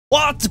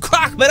What the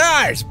crack,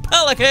 minutest?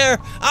 Pillock here,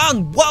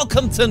 and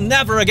welcome to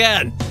Never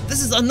Again.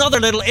 This is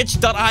another little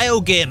itch.io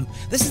game.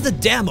 This is the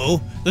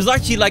demo. There's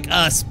actually like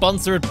a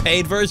sponsored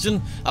paid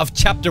version of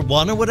chapter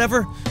 1 or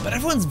whatever, but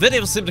everyone's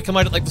videos seem to come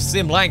out at like the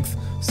same length,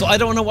 so I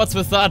don't know what's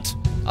with that.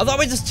 I thought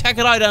we'd just check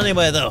it out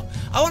anyway though.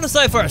 I want to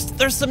say first,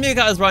 there's some new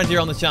guys around here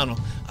on the channel.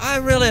 I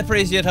really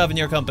appreciate having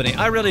your company,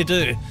 I really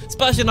do.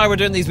 Especially now we're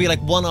doing these wee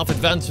like one-off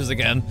adventures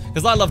again,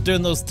 because I love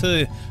doing those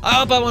too. I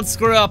hope I won't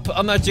screw up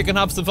and that you can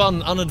have some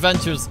fun on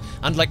adventures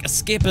and like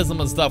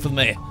escapism and stuff with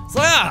me.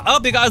 So yeah, I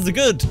hope you guys are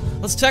good.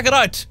 Let's check it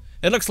out.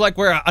 It looks like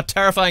we're a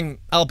terrifying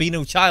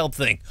albino child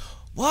thing.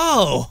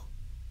 Whoa!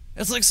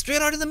 It's like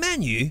straight out of the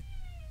menu.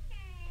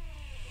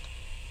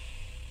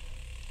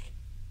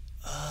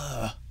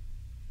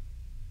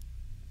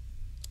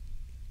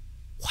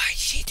 Why'd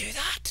she do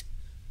that?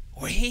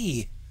 Or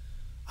he?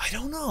 I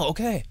don't know,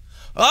 okay.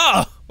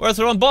 We're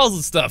throwing balls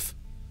and stuff.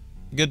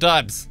 Good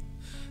times.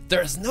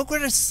 There is no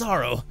greater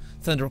sorrow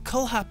than to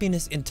recall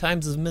happiness in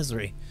times of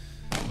misery.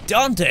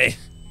 Dante!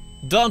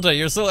 Dante,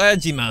 you're so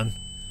edgy, man.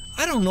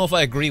 I don't know if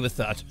I agree with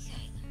that.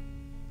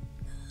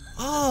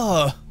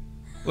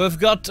 We've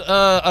got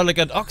like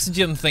an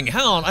oxygen thing.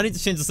 Hang on, I need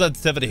to change the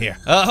sensitivity here.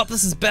 I hope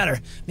this is better.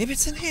 Maybe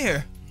it's in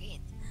here.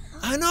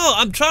 I know,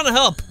 I'm trying to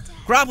help.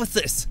 Grab with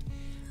this.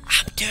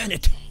 I'm doing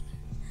it.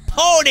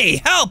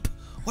 Pony, help!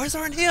 Where's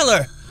our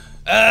inhaler?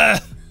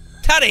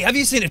 Taddy, have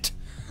you seen it?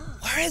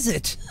 Where is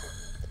it?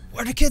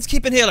 Where do kids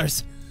keep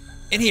inhalers?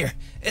 In here.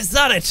 Is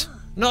that it?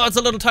 No, it's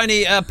a little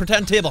tiny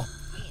pretend table.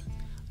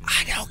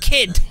 I know,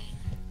 kid.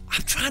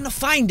 I'm trying to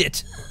find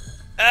it.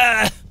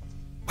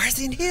 Where's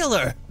the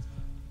inhaler?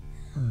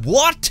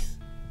 What?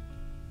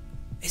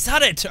 Is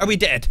that it? Are we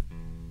dead?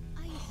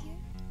 Are you here?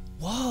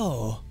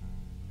 Whoa.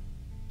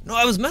 No,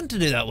 I was meant to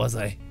do that, was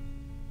I?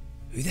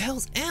 Who the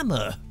hell's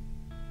Emma?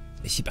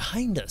 Is she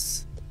behind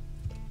us?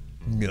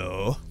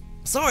 No.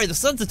 Sorry, the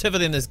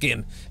sensitivity in this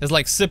game is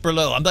like super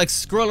low. I'm like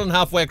scrolling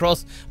halfway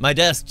across my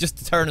desk just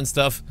to turn and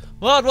stuff.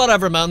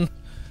 Whatever, man.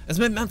 It's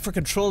meant for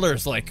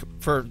controllers, like,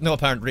 for no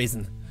apparent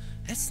reason.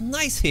 It's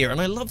nice here, and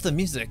I love the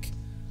music.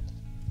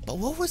 But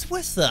what was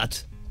with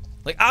that?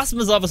 Like,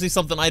 asthma is obviously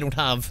something I don't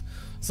have,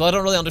 so I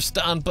don't really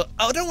understand, but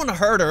I don't want to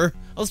hurt her.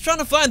 I was trying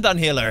to find that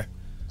inhaler.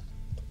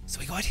 So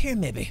we go out here,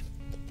 maybe.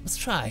 Let's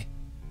try.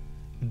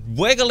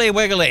 Wiggly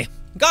wiggly.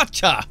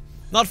 Gotcha!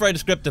 Not very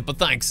descriptive, but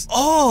thanks.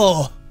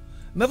 Oh!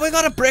 Maybe we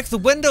gotta break the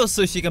window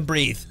so she can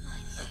breathe.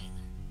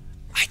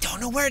 I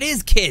don't know where it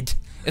is, kid.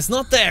 It's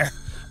not there.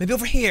 Maybe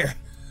over here.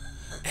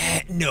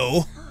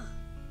 No.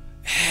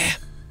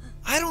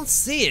 I don't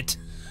see it.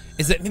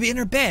 Is it maybe in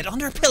her bed,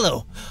 under her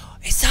pillow?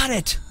 Is that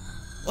it?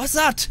 What's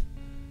that?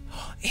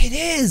 It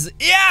is!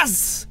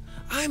 Yes!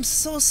 I'm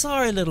so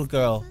sorry, little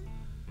girl.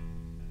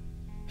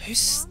 Who's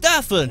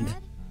Stefan? Dad?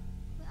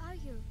 Where are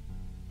you?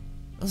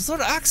 What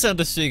sort of accent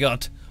has she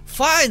got?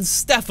 Fine,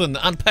 Stefan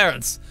and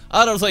parents.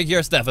 I don't think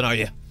you're Stefan, are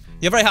you?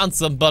 You're very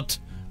handsome, but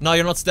no,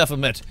 you're not Stefan,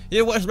 mate.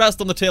 You rest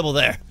on the table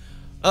there.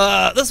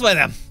 This way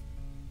then.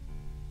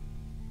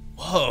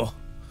 Whoa.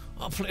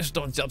 Oh, please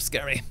don't jump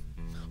scary.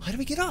 How do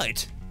we get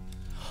out?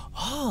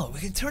 Oh, we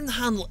can turn the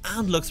handle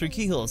and look through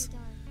keyholes.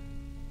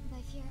 By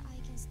fear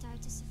I can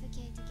start to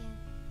suffocate again.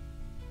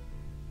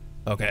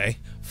 Okay.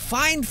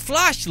 Find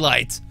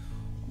flashlight.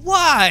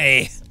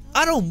 Why?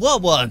 I don't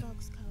want one.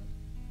 Dog's coat.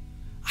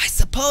 I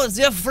suppose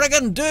you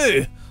friggin'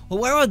 do. Well,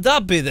 where would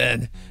that be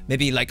then?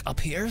 Maybe like up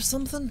here or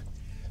something?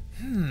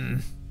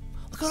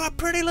 Look at that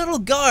pretty little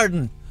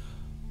garden.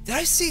 Did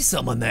I see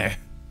someone there?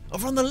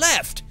 Over on the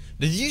left.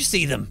 Did you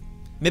see them?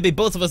 Maybe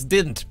both of us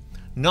didn't.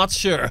 Not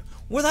sure.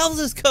 Where the hell is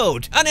this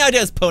code? Any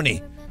ideas, Pony?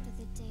 I remember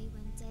the day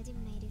when Daddy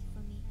made it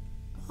for me.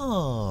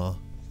 Oh,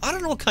 I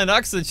don't know what kind of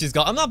accent she's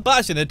got. I'm not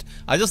bashing it.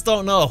 I just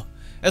don't know.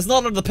 It's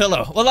not under the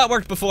pillow. Well, that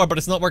worked before, but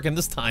it's not working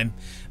this time.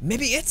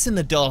 Maybe it's in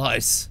the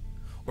dollhouse.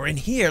 Or in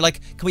here. Like,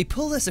 can we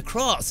pull this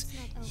across?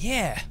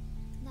 Yeah.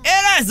 No.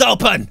 It is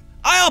open!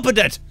 I opened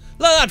it!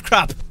 Look at that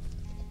crap!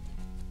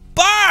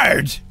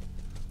 Bard!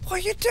 What are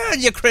you doing,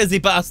 you crazy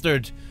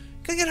bastard?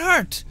 Can get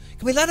hurt.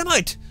 Can we let him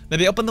out?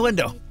 Maybe open the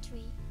window.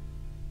 Tree.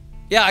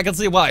 Yeah, I can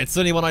see why. It's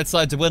the only one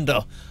outside the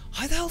window.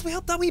 How the hell do we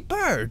help that wee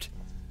bird?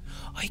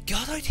 I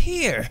got out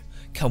here.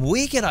 Can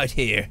we get out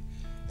here?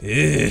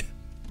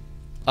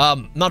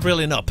 Not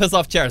really, no. Piss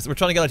off chairs. We're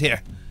trying to get out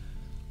here.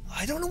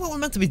 I don't know what we're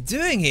meant to be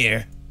doing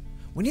here.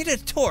 We need a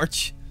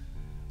torch.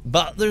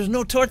 But there's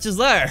no torches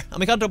there. And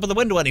we can't open the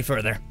window any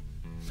further.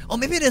 Oh,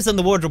 maybe it is in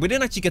the wardrobe. We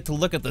didn't actually get to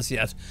look at this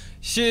yet.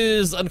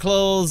 Shoes and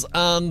clothes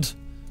and...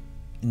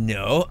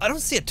 No, I don't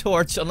see a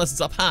torch unless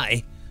it's up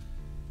high.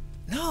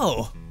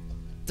 No.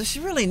 Does she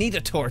really need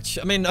a torch?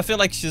 I mean, I feel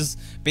like she's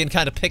being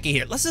kind of picky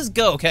here. Let's just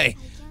go, okay? I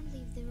can't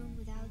leave the room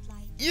without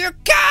light. You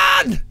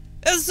can!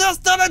 It's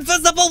just an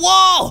invisible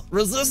wall!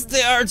 Resist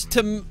the urge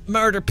to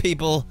murder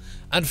people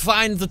and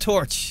find the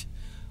torch.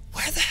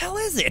 Where the hell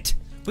is it?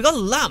 We got a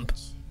lamp.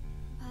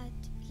 But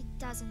it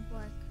doesn't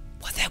work.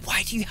 Well then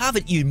why do you have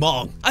it, you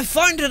mong? I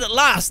found it at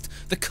last!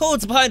 The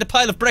code's behind a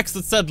pile of bricks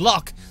that said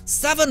lock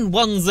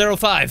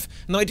 7105.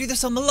 Now I do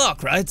this on the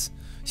lock, right?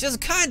 She's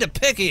kinda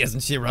picky,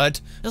 isn't she, right?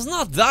 It's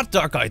not that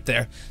dark out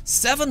there.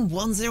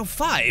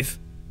 7105?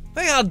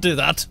 We can't do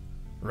that,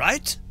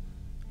 right?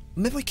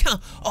 Maybe we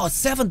can't. Oh,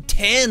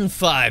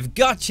 7105.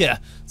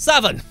 Gotcha.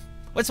 7.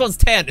 Which one's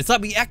 10? It's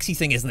that wee Xy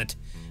thing, isn't it?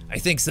 I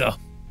think so.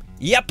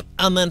 Yep,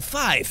 and then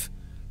 5.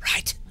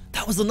 Right,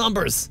 that was the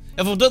numbers.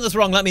 If I've done this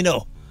wrong, let me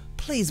know.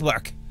 Please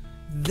work.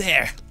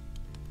 There.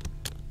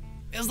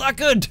 Is that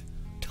good?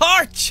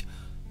 Torch!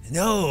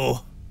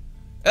 No.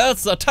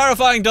 It's a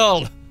terrifying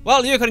doll.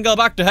 Well, you can go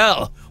back to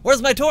hell.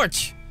 Where's my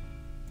torch?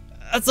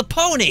 It's a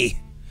pony.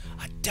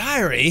 A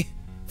diary.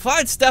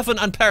 Find Stefan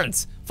and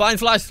parents. Find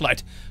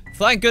flashlight.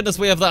 Thank goodness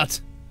we have that.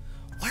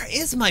 Where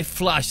is my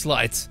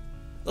flashlight?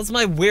 That's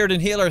my weird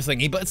inhaler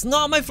thingy, but it's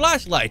not my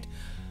flashlight.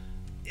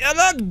 You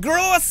don't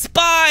grow a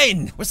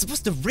spine! We're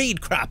supposed to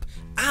read crap.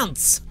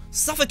 Ants.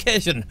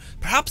 Suffocation.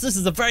 Perhaps this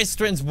is a very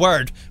strange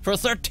word for a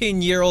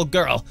 13-year-old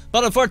girl,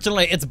 but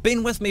unfortunately it's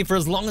been with me for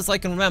as long as I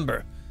can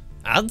remember.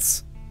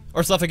 Ants?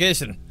 Or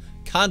suffocation?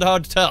 Kinda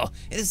hard to tell.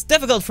 It is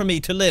difficult for me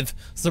to live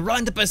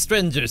surrounded by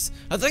strangers.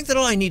 I think that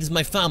all I need is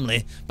my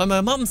family, but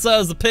my mum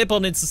says the people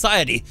need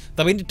society,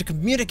 that we need to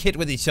communicate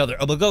with each other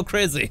or we'll go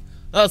crazy.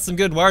 That's some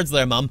good words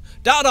there, Mum.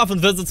 Dad often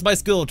visits my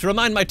school to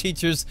remind my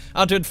teachers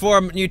and to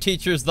inform new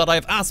teachers that I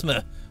have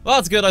asthma. Well,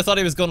 that's good. I thought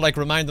he was going to, like,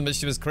 remind them that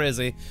she was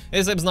crazy.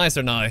 He seems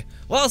nicer now.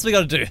 What else we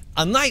gotta do?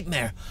 A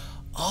nightmare.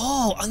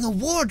 Oh, and the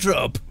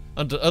wardrobe.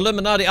 And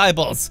Illuminati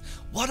eyeballs.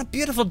 What a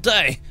beautiful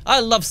day. I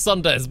love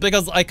Sundays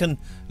because I can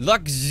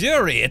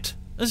luxuriate.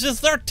 It's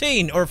just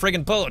 13 or a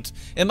friggin' poet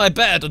in my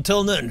bed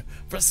until noon.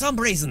 For some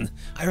reason,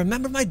 I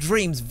remember my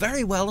dreams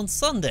very well on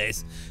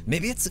Sundays.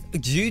 Maybe it's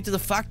due to the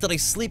fact that I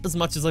sleep as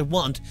much as I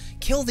want.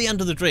 Till the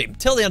end of the dream,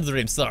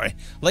 sorry.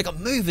 Like a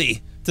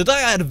movie. Today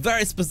I had a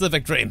very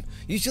specific dream.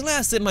 Usually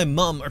I say my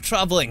mum or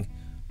traveling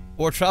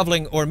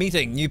or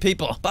meeting new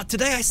people. But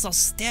today I saw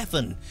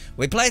Stefan.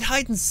 We played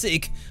hide and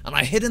seek and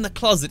I hid in the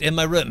closet in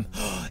my room.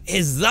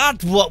 Is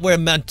that what we're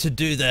meant to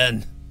do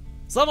then?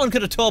 Someone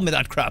could have told me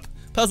that crap.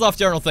 Pass off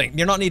journal thing,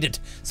 you're not needed.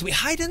 So we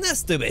hide in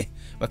this, do we?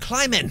 We'll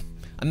climb in,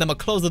 and then we'll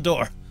close the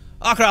door.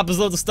 Oh crap, there's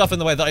loads of stuff in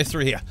the way that I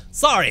threw here.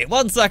 Sorry,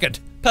 1 second.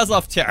 Pass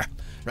off chair.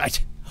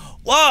 Right.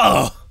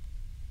 Whoa!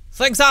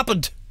 Things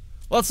happened.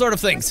 What sort of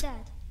things? What's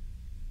that?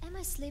 Am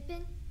I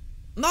sleeping?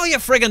 No, you're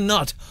friggin'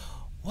 not.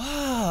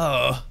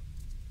 Wow.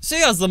 She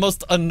has the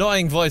most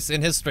annoying voice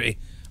in history.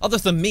 Other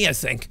than me, I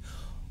think.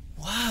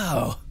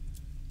 Wow.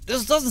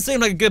 This doesn't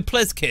seem like a good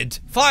place, kid.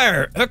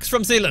 Fire! Hooks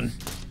from ceiling.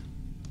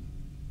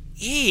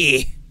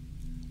 Eee!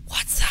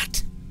 What's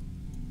that?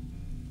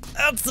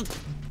 That's a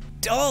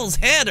doll's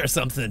head or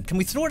something. Can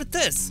we throw it at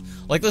this?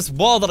 Like this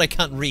wall that I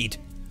can't read.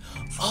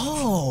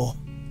 Oh!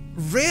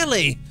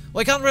 Really?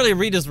 Well, I can't really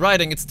read his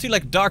writing. It's too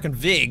like dark and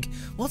vague.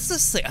 What's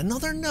this say?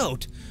 Another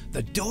note.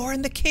 The door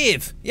in the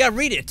cave. Yeah,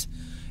 read it.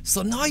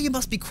 So now you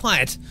must be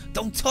quiet.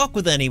 Don't talk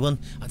with anyone.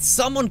 And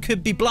someone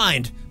could be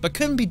blind, but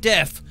couldn't be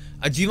deaf.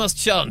 And you must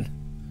shun.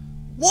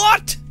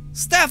 What?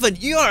 Stefan,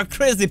 you are a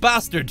crazy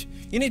bastard.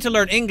 You need to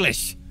learn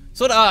English.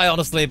 So do I,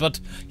 honestly,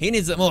 but he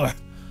needs it more.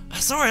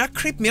 Sorry, that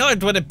creeped me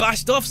out when it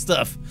bashed off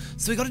stuff.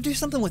 So we gotta do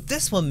something with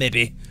this one,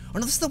 maybe.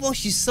 Or no, this is the one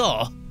you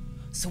saw.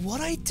 So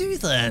what I do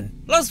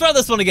then? Let's try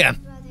this one again.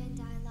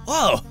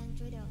 Whoa.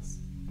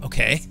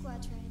 Okay. This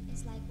quatrain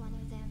is like one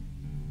of them.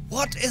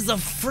 What is the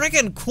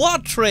friggin'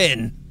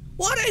 quatrain?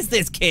 What is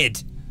this,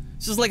 kid?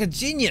 She's like a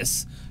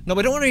genius. No,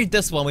 we don't want to read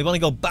this one. We want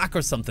to go back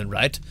or something,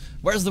 right?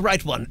 Where's the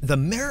right one? The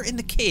mirror in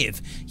the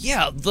cave.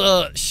 Yeah,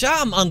 the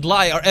sham and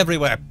lie are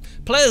everywhere.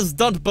 Please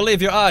don't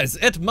believe your eyes.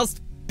 It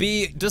must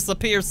be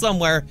disappear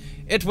somewhere.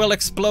 It will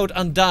explode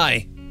and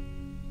die.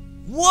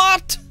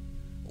 What?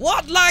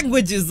 What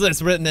language is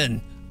this written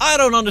in? I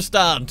don't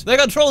understand. The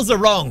controls are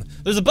wrong.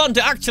 There's a button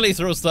to actually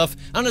throw stuff,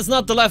 and it's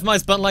not the left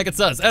mouse button like it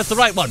says. It's the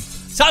right one.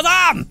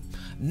 Shazam!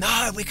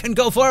 Now we can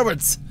go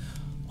forwards.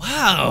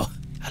 Wow,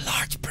 a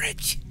large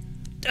bridge.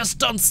 This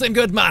doesn't seem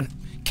good, man.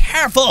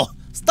 Careful!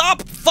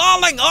 Stop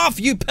falling off,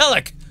 you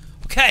pillock!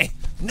 Okay,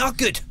 not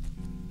good.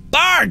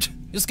 Bard!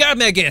 You scared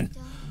me again.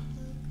 Don't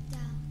look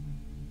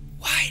down.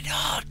 Why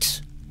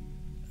not?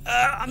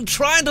 I'm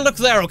trying to look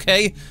there,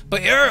 okay?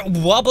 But you're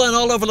wobbling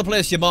all over the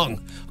place, you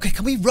mong. Okay,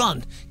 can we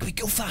run? Can we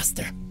go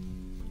faster?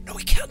 No,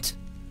 we can't.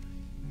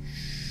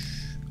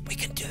 Shh, we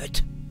can do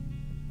it.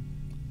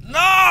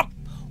 No!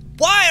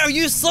 Why are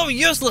you so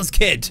useless,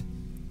 kid?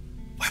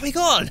 Where are we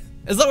going?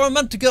 Is that where we're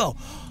meant to go?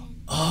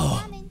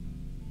 Oh.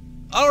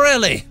 Oh,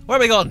 really? Where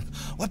are we going?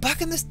 We're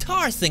back in this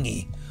tower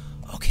thingy.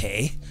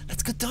 Okay,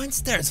 let's go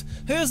downstairs.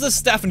 Who's this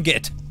Stefan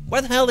git?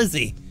 Where the hell is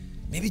he?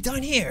 Maybe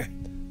down here.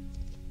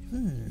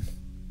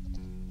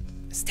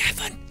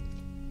 Stefan!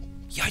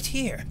 You out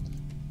here?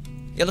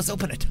 Yeah, let's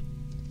open it.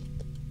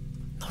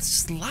 No, it's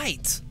just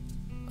light.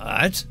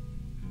 Alright.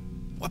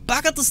 We're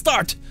back at the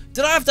start.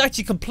 Did I have to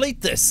actually complete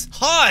this?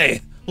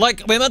 Hi!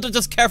 Like, we meant to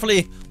just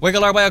carefully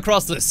wiggle our way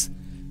across this.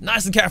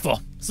 Nice and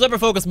careful. Super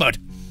focus mode.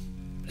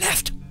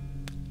 Left.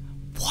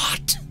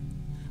 What?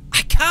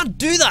 I can't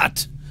do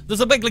that.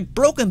 There's a big, like,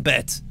 broken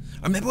bit.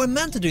 Or maybe we're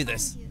meant to do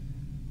this.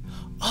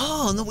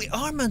 Oh, no, we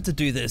are meant to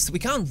do this. We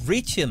can't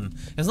reach him.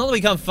 It's not that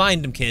we can't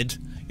find him, kid.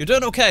 You're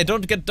doing okay.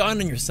 Don't get down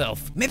on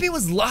yourself. Maybe it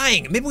was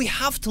lying. Maybe we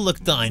have to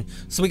look down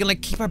so we can,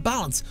 like, keep our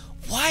balance.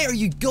 Why are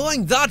you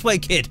going that way,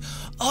 kid?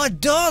 Oh,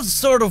 it does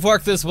sort of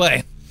work this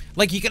way.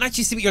 Like, you can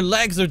actually see what your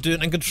legs are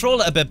doing and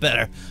control it a bit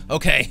better.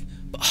 Okay,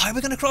 but how are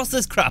we gonna cross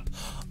this crap?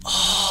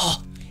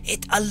 Oh,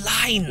 it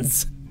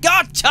aligns.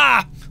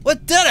 Gotcha!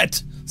 What did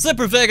it?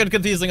 Super vague and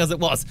confusing as it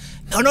was.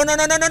 No, no, no,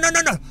 no, no, no, no,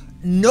 no, no.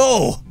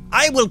 No,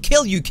 I will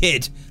kill you,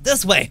 kid.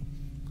 This way.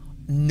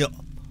 No.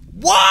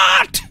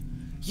 What?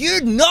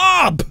 You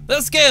knob!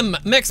 This game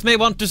makes me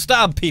want to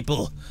stab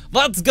people.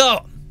 Let's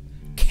go.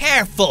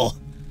 Careful.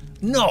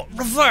 No,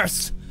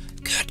 reverse.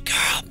 Good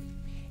girl.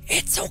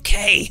 It's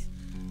okay.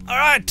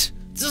 Alright,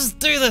 just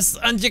do this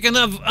and you can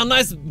have a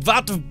nice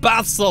vat of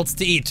bath salts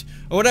to eat.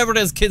 Or whatever it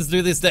is kids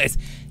do these days.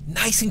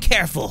 Nice and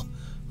careful.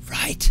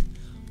 Right?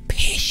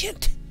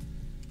 Patient.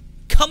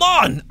 Come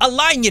on!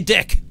 Align, you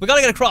dick! We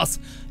gotta get across.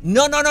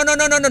 No, no, no, no,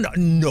 no, no, no, no.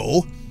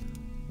 No.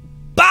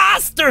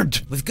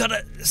 Bastard! We've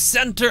gotta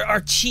center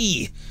our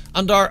chi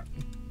and our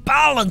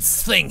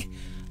balance thing.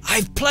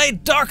 I've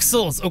played Dark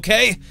Souls,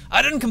 okay?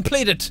 I didn't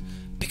complete it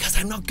because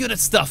I'm not good at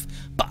stuff.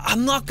 But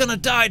I'm not gonna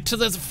die to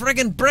this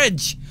friggin'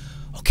 bridge.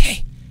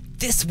 Okay,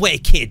 this way,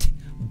 kid.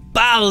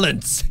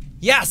 Balance.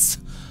 Yes.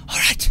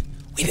 Alright,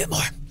 wee bit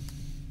more.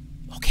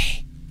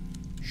 Okay.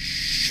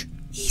 Shh.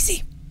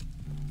 Easy.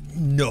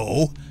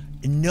 No.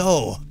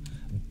 No.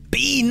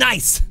 Be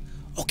nice.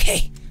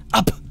 Okay.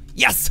 Up.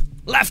 Yes.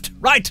 Left.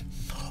 Right.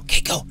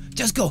 Okay, go.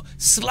 Just go.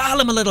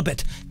 Slalom a little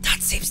bit.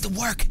 That seems to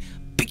work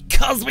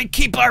because we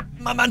keep our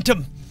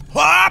momentum.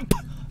 Up.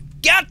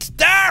 Get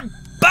there.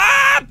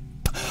 Bop.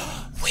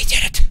 We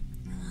did it.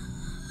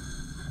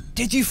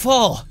 Did you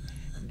fall?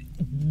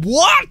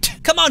 What?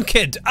 Come on,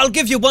 kid. I'll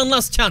give you one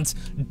last chance.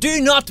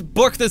 Do not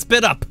bork this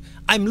bit up.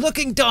 I'm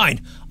looking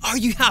down. Are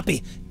you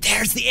happy?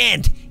 There's the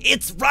end.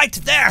 It's right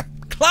there.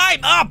 Climb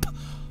up.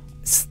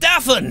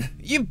 Stefan,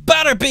 you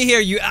better be here,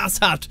 you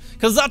asshat,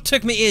 because that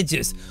took me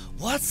ages.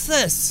 What's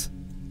this?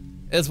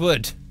 It's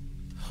wood.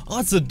 Oh,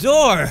 it's a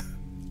door.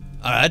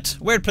 Alright,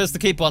 weird place to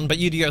keep on, but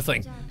you do your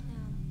thing. Dark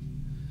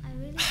now. I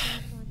really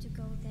don't want to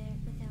go there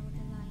without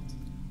a light.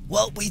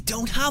 Well, we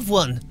don't have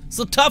one,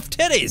 so tough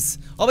titties.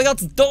 All we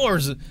got is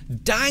doors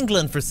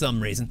dangling for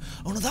some reason.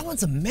 Oh no, that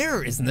one's a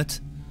mirror, isn't it?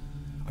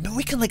 Or maybe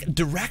we can, like,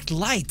 direct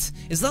light.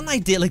 Is that an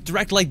idea, like,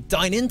 direct light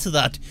down into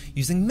that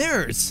using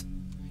mirrors?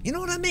 You know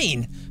what I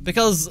mean?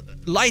 Because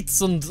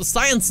lights and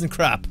science and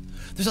crap.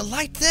 There's a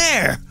light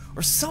there,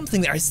 or something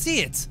there. I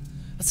see it.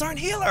 That's our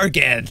inhaler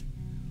again.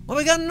 What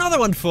we got another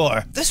one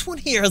for? This one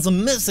here has a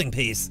missing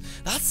piece.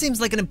 That seems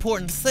like an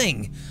important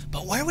thing.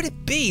 But where would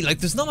it be? Like,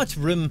 there's not much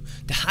room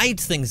to hide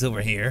things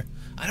over here.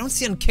 I don't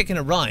see them kicking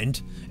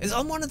around. Is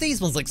on one of these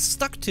ones, like,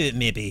 stuck to it,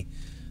 maybe?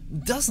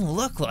 Doesn't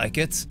look like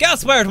it.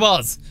 Guess where it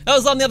was? It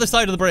was on the other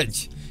side of the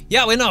bridge.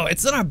 Yeah, we know.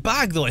 It's in our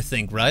bag, though, I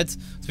think, right? So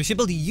we should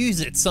be able to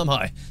use it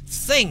somehow.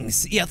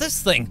 Things. Yeah,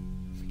 this thing.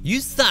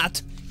 Use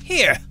that.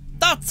 Here.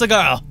 That's a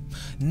girl.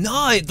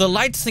 Now the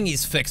light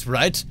thingy's fixed,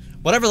 right?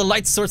 Whatever the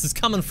light source is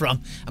coming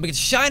from. And we can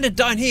shine it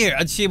down here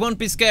and she won't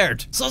be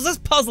scared. So is this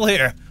puzzle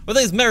here with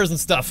these mirrors and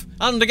stuff.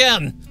 And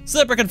again,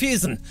 super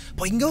confusing.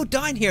 But we can go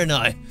down here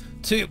now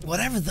to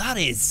whatever that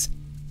is.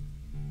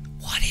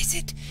 What is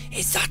it?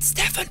 Is that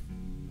Stefan?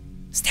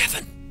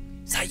 Stefan?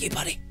 Is that you,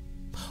 buddy?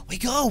 We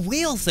got a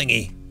wheel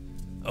thingy.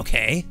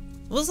 Okay.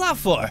 What's that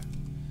for?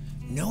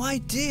 No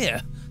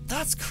idea.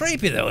 That's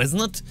creepy though,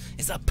 isn't it?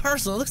 Is that a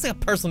person? It looks like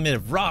a person made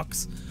of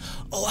rocks.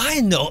 Oh,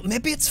 I know.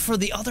 Maybe it's for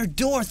the other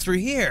door through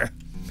here.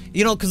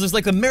 You know, because there's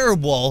like a mirror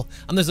wall,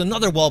 and there's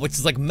another wall which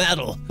is like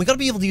metal. We gotta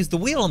be able to use the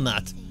wheel on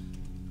that.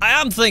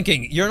 I am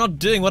thinking. You're not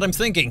doing what I'm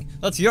thinking.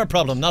 That's your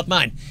problem, not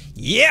mine.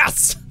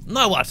 Yes!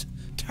 Now what?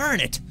 Turn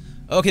it.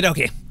 Okie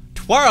dokie.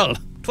 Twirl.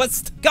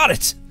 Twist. Got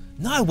it.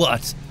 Now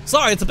what?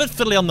 Sorry, it's a bit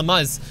fiddly on the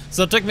mouse,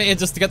 so it took me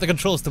ages to get the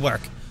controls to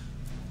work.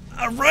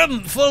 A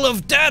room full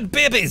of dead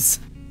babies.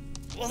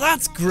 Well,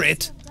 that's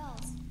great.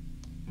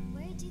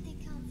 Where did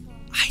they come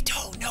from? I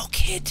don't know,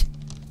 kid.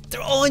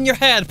 They're all in your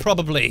head,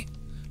 probably.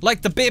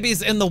 Like the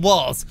babies in the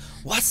walls.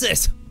 What's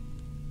this?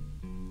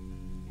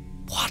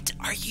 What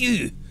are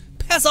you?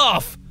 Piss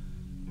off!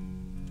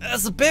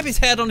 There's a baby's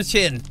head on the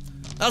chin.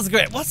 That's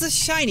great. What's this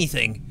shiny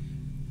thing?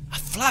 A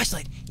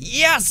flashlight.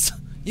 Yes!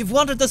 You've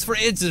wanted this for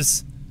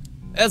ages.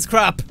 It's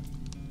crap.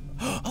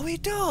 Oh, we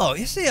do.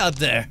 You see out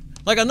there?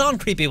 Like a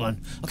non-creepy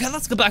one. Okay,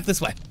 let's go back this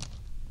way.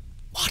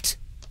 What?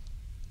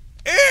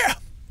 Eh!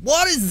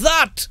 What is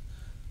that?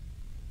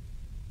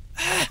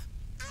 I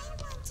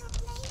want to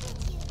play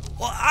with you.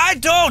 Well, I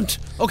don't.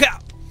 Okay.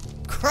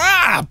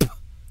 Crap!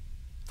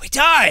 We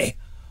die.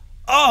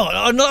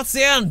 Oh, no, that's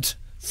the end.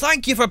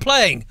 Thank you for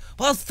playing.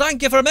 Well,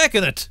 thank you for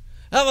making it.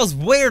 That was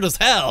weird as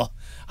hell.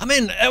 I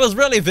mean, it was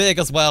really vague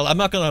as well, I'm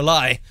not gonna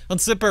lie,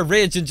 and super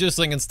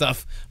rage-inducing and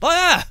stuff. But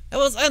yeah, it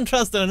was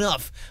interesting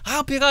enough. I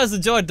hope you guys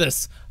enjoyed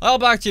this. I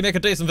hope I actually make a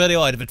decent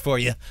video out of it for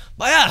you.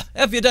 But yeah,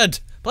 if you did,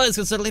 please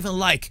consider leaving a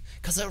like,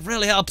 because it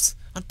really helps.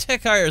 And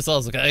take care of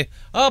yourselves, okay?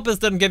 I hope this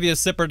didn't give you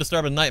super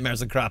disturbing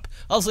nightmares and crap.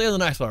 I'll see you in the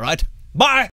next one, right? Bye!